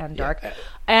bleak and dark.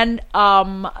 And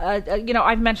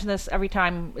I've mentioned this every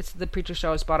time the Preacher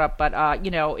show is brought up, but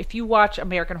if you watch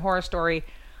American Horror Story,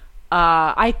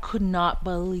 I could not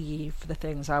believe the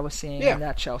things I was seeing in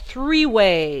that show. 3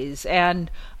 ways and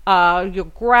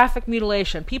graphic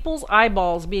mutilation, people's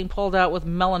eyeballs being pulled out with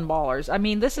melon ballers. I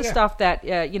mean, this is stuff that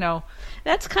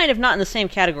that's kind of not in the same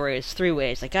category as 3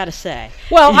 ways, I gotta say.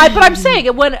 Well, but I'm saying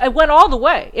it went all the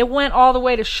way. It went all the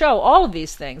way to show all of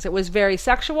these things. It was very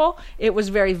sexual. It was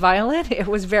very violent. It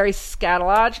was very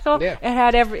scatological. Yeah. It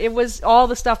had it was all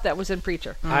the stuff that was in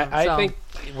Preacher. I think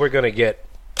we're going to get.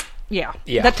 Yeah.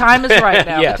 Yeah. The time is right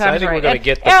now. Yes, the time I is think right. we're going to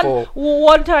get the and full.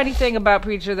 One tiny thing about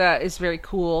Preacher that is very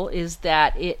cool is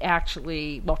that it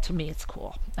actually, well, to me it's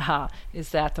cool,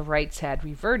 is that the rights had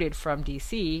reverted from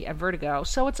DC and Vertigo,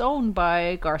 so it's owned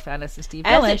by Garth Ennis and Steve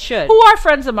As Dillon, it should. who are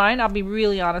friends of mine. I'll be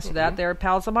really honest with that. They're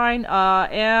pals of mine.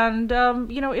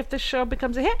 If the show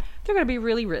becomes a hit, they're going to be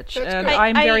really rich. And great.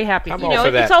 I'm very happy. I'm for all them.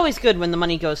 for that. It's always good when the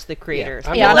money goes to the creators.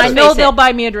 I'm Yeah, and Let's I know face they'll it,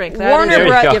 buy me a drink. That Warner is There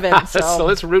you Bros. go. given. So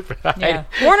let's root for that. Yeah.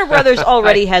 Warner Brothers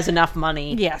already has enough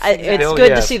money. Yes, It's exactly. good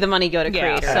to Yes. see the money go to Yeah,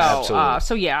 creators.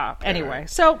 Absolutely. Anyway,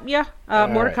 more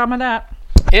to right. come on that.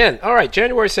 And all right,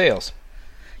 January sales.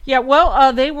 Yeah,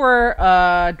 well, they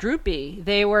were droopy.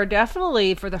 They were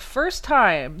definitely, for the first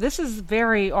time, this is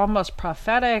very almost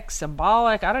prophetic,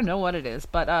 symbolic, I don't know what it is,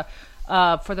 but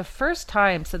for the first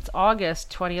time since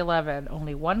August 2011,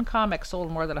 only one comic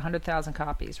sold more than 100,000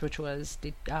 copies, which was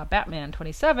the Batman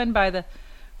 27 by the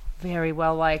very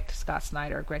well-liked Scott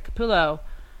Snyder, Greg Capullo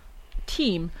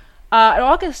team. In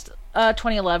August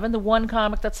 2011, the one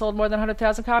comic that sold more than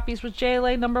 100,000 copies was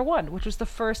JLA #1, which was the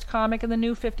first comic in the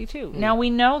New 52. Now,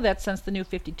 we know that since the New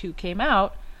 52 came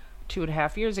out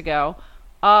 2.5 years ago,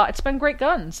 it's been great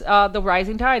guns. The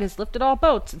rising tide has lifted all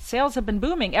boats, and sales have been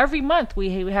booming. Every month we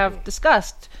have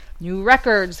discussed new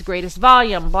records, the greatest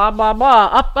volume, blah, blah, blah,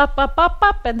 up, up, up, up,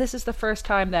 up, and this is the first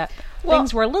time that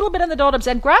things were a little bit in the doldrums,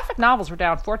 and graphic novels were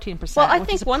down 14%. Well, I which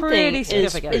think is one thing pretty is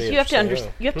significant. you have to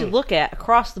you have to look at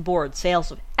across the board sales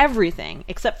of everything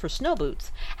except for snow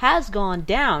boots has gone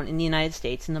down in the United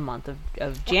States in the month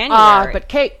of January. But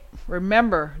Kate,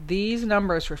 remember, these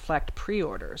numbers reflect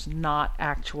pre-orders, not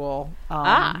actual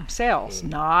sales.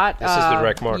 Not This is the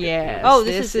direct market. Yes. Oh,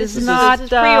 this is not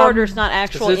pre-orders, not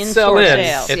actual It's in-store sell in.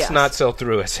 sales. It's Yes. not sell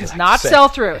through. As they like not to say. sell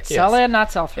through. It's Yes. sell in,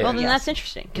 not sell through. Well, then Yes. that's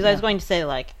interesting because I was going to say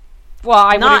well,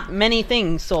 I not would. many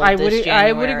things sold. I this would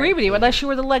January. agree with you unless you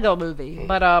were the Lego movie.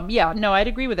 But I'd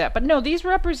agree with that. But no, these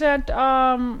represent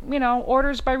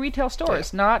orders by retail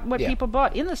stores, not what people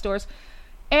bought in the stores.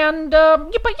 And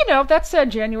but that said,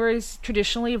 January is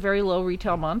traditionally a very low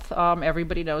retail month.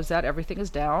 Everybody knows that everything is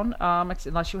down,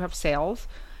 unless you have sales.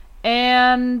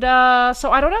 And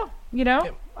so I don't know.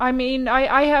 Yeah. I mean,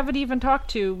 I haven't even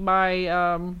talked to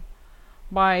my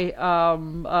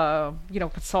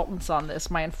consultants on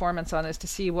this, my informants on this, to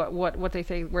see what they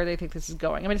think, where they think this is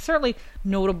going. I mean, it's certainly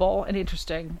notable and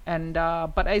interesting, and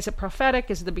but is it prophetic?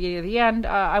 Is it the beginning of the end?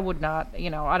 I would not.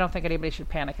 I don't think anybody should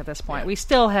panic at this point. We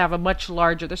still have a much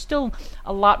larger. There's still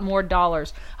a lot more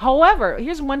dollars. However,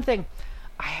 here's one thing.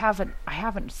 I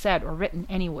haven't said or written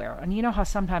anywhere, and you know how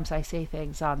sometimes I say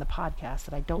things on the podcast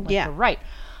that I don't like to write.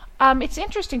 It's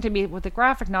interesting to me with the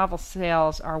graphic novel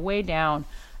sales are way down.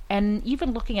 And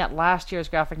even looking at last year's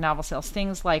graphic novel sales,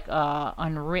 things like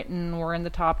Unwritten were in the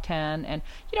top 10. And,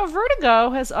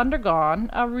 Vertigo has undergone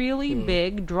a really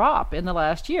big drop in the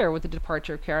last year with the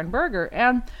departure of Karen Berger.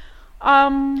 And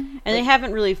they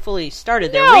haven't really fully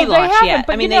started their No, they relaunch haven't, yet.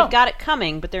 but I mean, you know- they've got it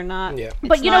coming, but they're not. Yeah. it's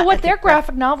but you know not what? at Their the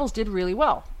graphic novels did really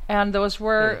well. And those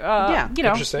were,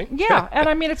 Interesting. Yeah, and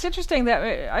I mean, it's interesting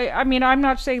that, I mean, I'm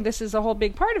not saying this is a whole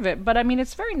big part of it, but I mean,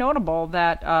 it's very notable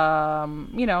that,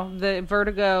 the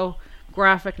Vertigo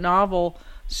graphic novel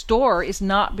store is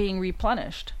not being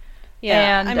replenished.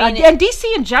 Yeah, And, I mean, and DC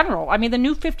in general. I mean, the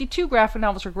New 52 graphic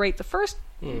novels are great the first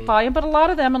volume, but a lot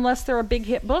of them, unless they're a big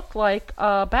hit book like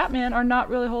Batman, are not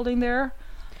really holding their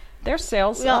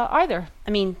sales either.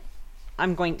 I mean,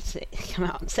 I'm going to come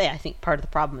out and say I think part of the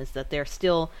problem is that they're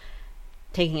still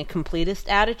taking a completist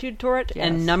attitude toward it Yes.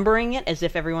 and numbering it as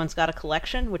if everyone's got a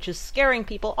collection, which is scaring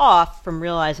people off from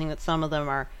realizing that some of them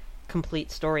are complete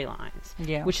storylines,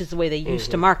 Yeah. which is the way they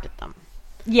used to market them.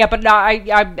 Yeah, but no, I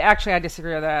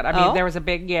disagree with that. I mean, Oh? there was a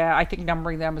big, I think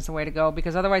numbering them is the way to go,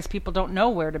 because otherwise people don't know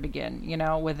where to begin,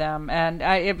 with them. And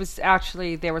it was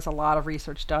actually, there was a lot of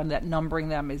research done that numbering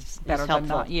them is better than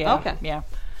helpful. not. Yeah. Okay. Yeah.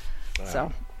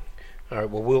 So. All right.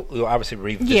 Well, we'll obviously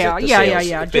revisit Yeah, the yeah, sales,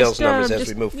 yeah. the sales Just, numbers as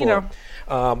just, we move you know.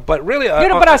 forward. But really,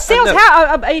 But a sales,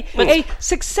 no. a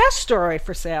success story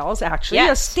for sales, actually,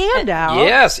 Yes. a standout.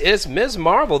 Yes, it's Ms.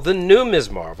 Marvel, the new Ms.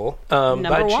 Marvel,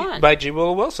 Number one. by G.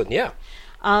 Willow Wilson. Yeah,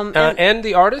 And- and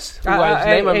the artist whose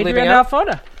name I'm leaving Adrian out.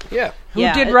 Alfona, Yeah. who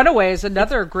Yeah, did it- Runaways,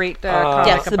 another great comic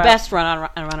yes, the about- best run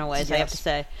on Runaways, I have to Yes.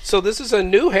 say. So this is a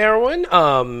new heroine,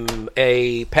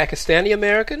 a Pakistani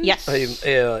American, Yes.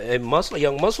 a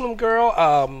young Muslim girl.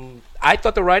 I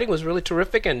thought the writing was really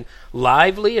terrific and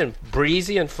lively and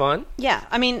breezy and fun. Yeah,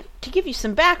 I mean, to give you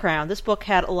some background, this book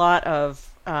had a lot of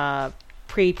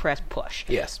pre-press push.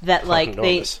 Yes, That, like,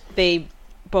 enormous. they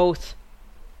both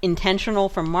intentional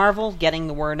from Marvel getting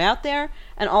the word out there,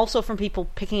 and also from people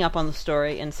picking up on the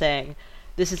story and saying,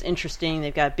 this is interesting,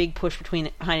 they've got a big push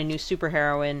behind a new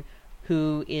superheroine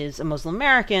who is a Muslim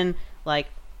American, like,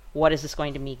 what is this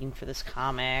going to mean for this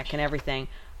comic and everything.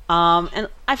 And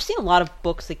I've seen a lot of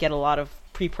books that get a lot of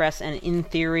pre-press and in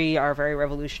theory are very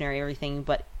revolutionary and everything,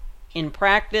 but in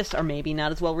practice are maybe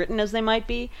not as well written as they might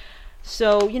be.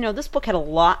 So, this book had a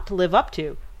lot to live up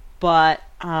to, but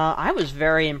I was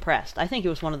very impressed. I think it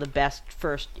was one of the best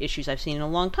first issues I've seen in a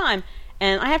long time,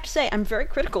 and I have to say, I'm very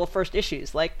critical of first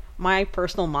issues. Like, my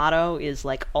personal motto is,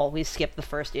 like, always skip the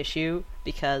first issue,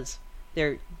 because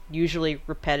they're usually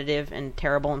repetitive and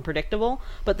terrible and predictable,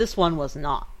 but this one was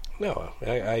not. No,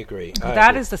 I agree.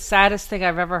 That is the saddest thing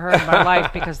I've ever heard in my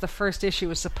life, because the first issue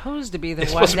was supposed to be the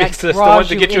It's one supposed to be that the one draws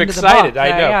to you get you into the excited, book. I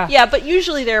know. Yeah. Yeah, but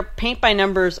usually they're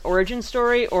paint-by-numbers origin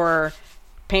story or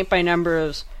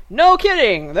paint-by-numbers, no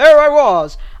kidding, there I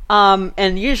was.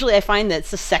 And usually I find that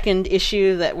it's the second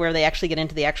issue where they actually get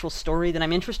into the actual story that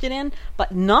I'm interested in,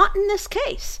 but not in this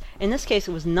case. In this case,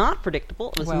 it was not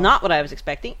predictable. It was not what I was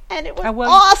expecting, and it was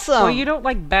awesome. Well, you don't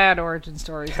like bad origin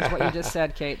stories, is what you just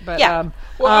said, Kate. But Yeah. I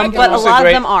thought but it a was lot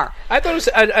of them are. I thought it was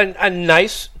a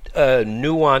nice,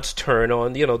 nuanced turn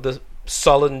on, the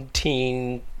sullen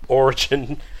teen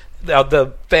origin,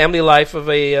 the family life of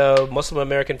a Muslim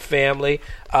American family.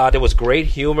 There was great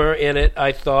humor in it,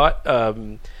 I thought,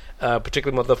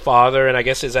 particularly with the father, and I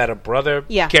guess is that a brother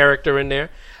character in there.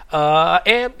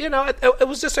 And it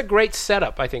was just a great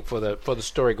setup, I think, for the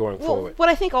story going forward. What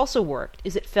I think also worked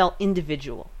is it felt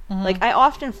individual. Like, I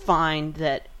often find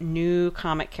that new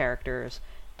comic characters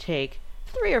take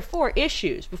 3 or 4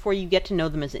 issues before you get to know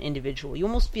them as an individual. You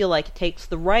almost feel like it takes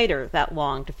the writer that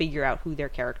long to figure out who their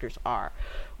characters are.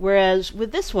 Whereas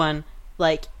with this one,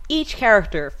 like, each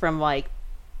character from, like,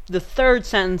 the third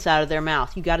sentence out of their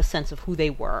mouth, you got a sense of who they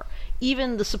were.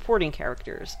 Even the supporting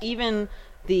characters, even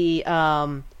the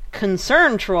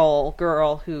concern troll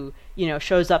girl who,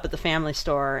 shows up at the family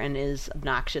store and is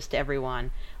obnoxious to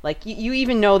everyone. Like, you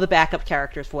even know the backup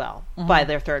characters well by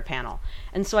their third panel.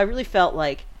 And so I really felt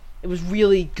like it was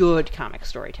really good comic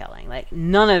storytelling. Like,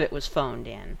 none of it was phoned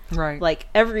in. Right. Like,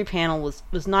 every panel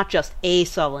was not just a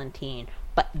sullen teen,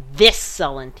 but this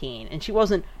sullen teen. And she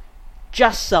wasn't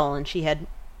just sullen. She had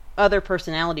other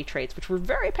personality traits, which were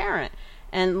very apparent.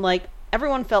 And, like,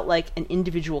 everyone felt like an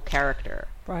individual character.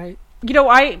 Right.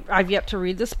 I've yet to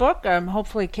read this book.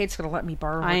 Hopefully Kate's going to let me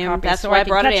borrow her copy that's so why I I can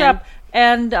brought it catch in. up.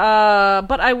 And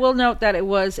but I will note that it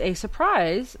was a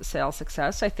surprise sales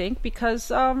success, I think,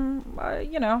 because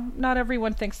not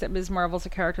everyone thinks that Ms. Marvel's a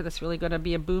character that's really going to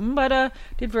be a boom, but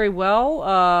did very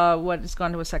well. When it's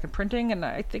gone to a second printing, and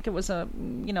I think it was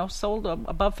sold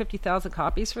above 50,000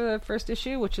 copies for the first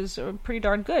issue, which is pretty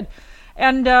darn good.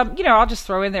 And, I'll just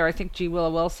throw in there, I think G.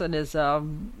 Willow Wilson is,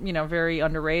 very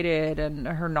underrated, and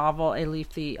her novel, A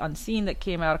Leaf the Unseen, that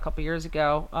came out a couple years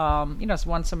ago, has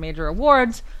won some major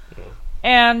awards.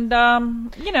 And, This I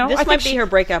might think be her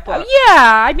breakout book.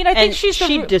 I mean, I think And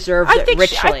she deserves it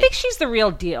richly. I think she's the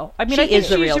real deal. I mean, She I think is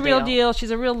the she's real the real deal. deal.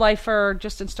 She's a real lifer,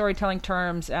 just in storytelling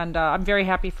terms, and I'm very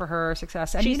happy for her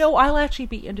success. And, She's- I'll actually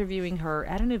be interviewing her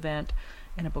at an event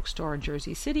in a bookstore in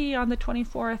Jersey City on the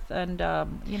 24th, and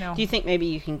Do you think maybe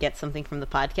you can get something from the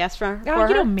podcast for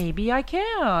her? maybe I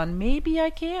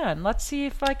can. Let's see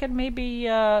if I can maybe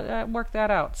work that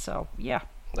out. So yeah,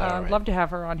 All I'd right. love to have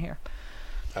her on here.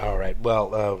 All right. Well,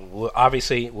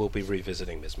 we'll be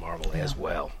revisiting Ms. Marvel as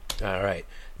well. All right.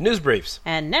 News briefs.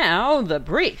 And now, the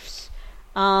briefs.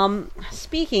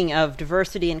 Speaking of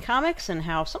diversity in comics and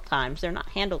how sometimes they're not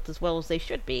handled as well as they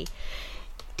should be,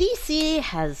 DC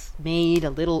has made a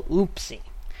little oopsie.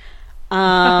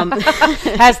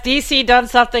 Has DC done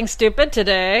something stupid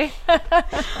today?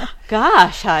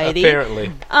 Gosh, Heidi.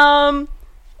 Apparently.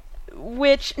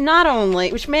 Which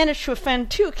managed to offend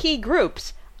two key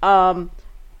groups.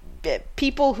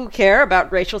 People who care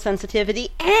about racial sensitivity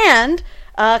and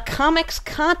comics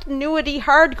continuity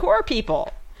hardcore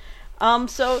people.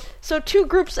 So two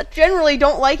groups that generally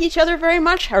don't like each other very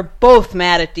much are both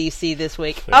mad at DC this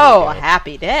week. A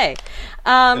happy day.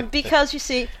 Because, you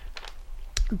see,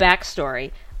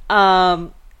 backstory.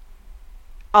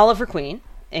 Oliver Queen,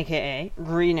 a.k.a.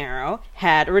 Green Arrow,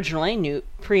 had originally,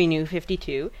 pre-New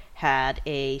 52, had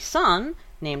a son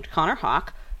named Connor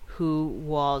Hawke, who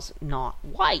was not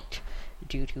white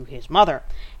due to his mother.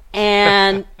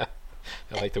 And I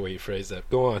like the way you phrase that.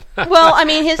 Go on. well, I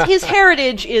mean, his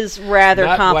heritage is rather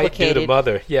Not complicated. White due to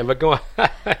mother. Yeah, but go on.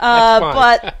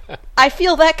 But I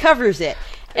feel that covers it.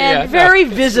 And very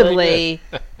visibly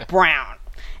brown.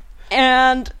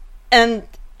 And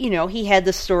you know, he had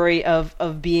the story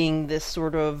of being this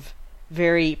sort of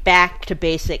very back to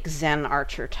basic Zen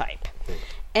archer type.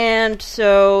 And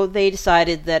so they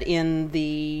decided that in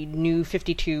the New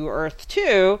 52 Earth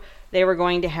 2, they were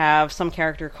going to have some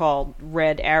character called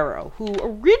Red Arrow, who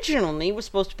originally was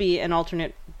supposed to be an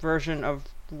alternate version of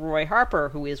Roy Harper,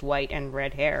 who is white and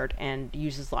red-haired and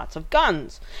uses lots of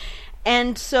guns.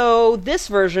 And so this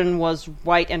version was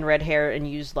white and red-haired and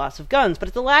used lots of guns. But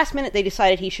at the last minute, they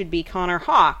decided he should be Connor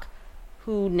Hawke,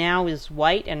 who now is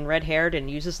white and red-haired and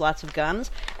uses lots of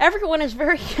guns. Everyone is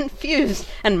very confused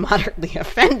and moderately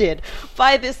offended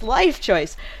by this life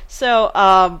choice.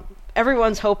 So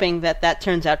everyone's hoping that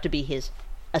turns out to be his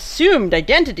assumed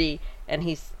identity, and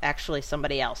he's actually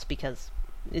somebody else, because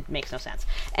it makes no sense.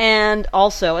 And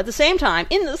also, at the same time,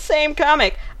 in the same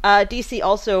comic, DC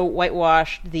also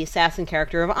whitewashed the assassin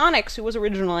character of Onyx, who was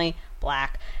originally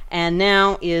black, and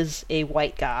now is a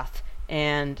white goth.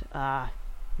 And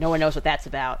no one knows what that's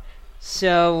about.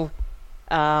 So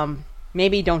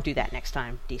maybe don't do that next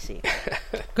time, DC.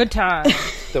 Good time.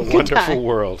 The wonderful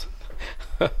world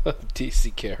of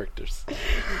DC characters.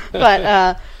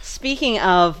 But speaking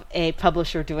of a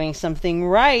publisher doing something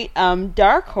right,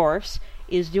 Dark Horse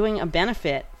is doing a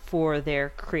benefit for their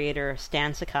creator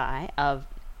Stan Sakai of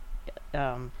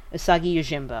Usagi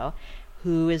Yojimbo,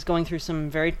 who is going through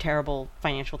some very terrible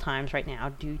financial times right now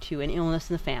due to an illness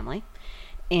in the family.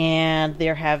 And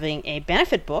they're having a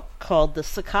benefit book called The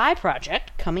Sakai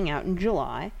Project coming out in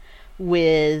July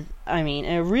with, I mean,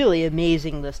 a really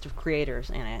amazing list of creators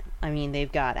in it. I mean,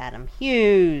 they've got Adam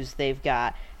Hughes, they've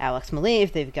got Alex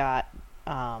Maleev, they've got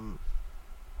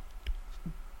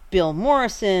Bill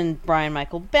Morrison, Brian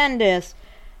Michael Bendis,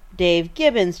 Dave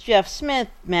Gibbons, Jeff Smith,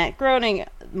 Matt Groening,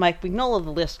 Mike Mignola.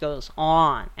 The list goes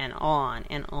on and on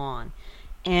and on.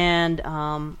 And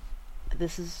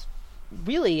this is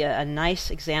really a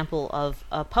nice example of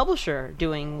a publisher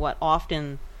doing what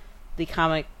often the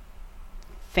comic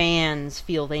fans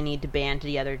feel they need to band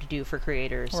together to do for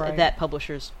creators that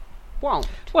publishers won't.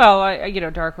 Well,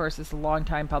 Dark Horse is a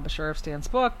longtime publisher of Stan's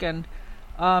book, and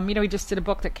he just did a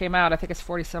book that came out, I think it's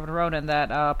 47 Ronin,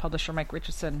 that publisher Mike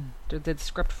Richardson did the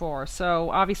script for. So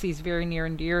obviously he's very near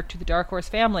and dear to the Dark Horse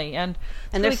family. And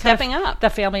they're really stepping up. The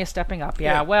family is stepping up,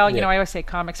 yeah. Well, I always say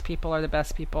comics people are the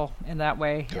best people in that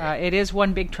way. It is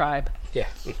one big tribe. Yeah.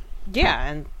 Yeah,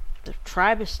 and the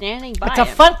tribe is standing by. It's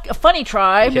a funny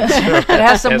tribe. It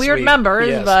has some weird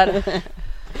members, but...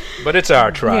 But it's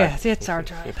our tribe. Yes, it's our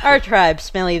tribe. Our tribe,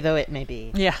 smelly though it may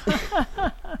be. Yeah.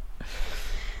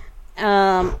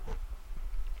 The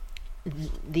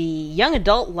Young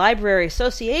Adult Library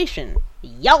Association,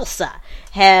 YALSA,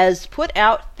 has put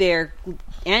out their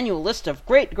annual list of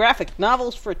great graphic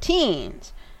novels for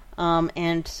teens.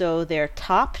 And so their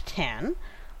top 10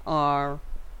 are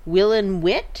Will and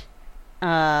Wit,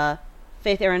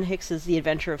 Faith Erin Hicks's The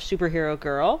Adventure of Superhero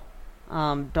Girl,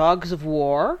 Dogs of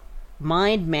War,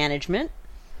 Mind Management,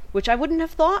 which I wouldn't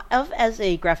have thought of as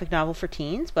a graphic novel for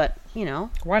teens, but,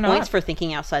 why not? Points for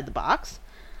thinking outside the box.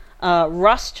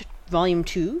 Rust, Volume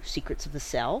 2, Secrets of the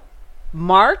Cell.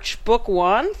 March, Book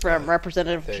 1, from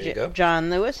Representative John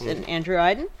Lewis and Andrew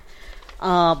Iden.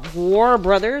 War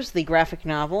Brothers, the graphic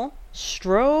novel.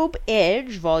 Strobe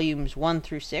Edge, Volumes 1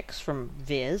 through 6, from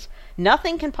Viz.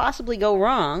 Nothing Can Possibly Go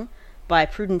Wrong, by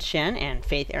Prudence Shen and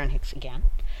Faith Erin Hicks again.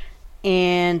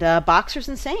 And Boxers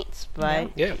and Saints by...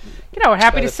 Yeah.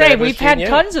 Happy to say, we've had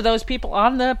tons of those people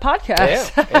on the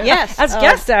podcast. Yeah. Yes. As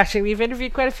guests, actually. We've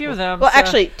interviewed quite a few of them. Well,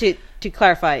 actually, to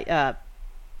clarify,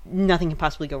 Nothing Can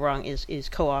Possibly Go Wrong is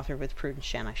co-authored with Prudence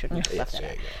Shen. I shouldn't have left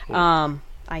that out.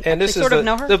 And this is sort of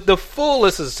know her. The full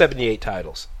list is 78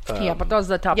 titles. But those are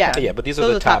the top 10. Yeah, but these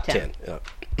are the top 10.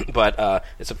 But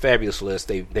it's a fabulous list.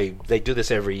 They do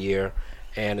this every year,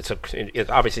 and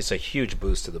obviously it's a huge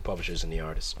boost to the publishers and the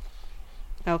artists.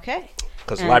 Okay.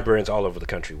 Because librarians all over the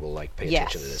country will pay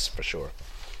attention to this for sure.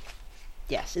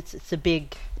 Yes, it's a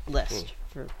big list.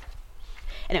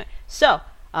 Anyway, so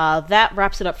that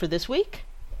wraps it up for this week.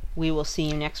 We will see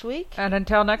you next week. And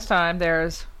until next time,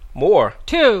 there's more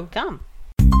to come.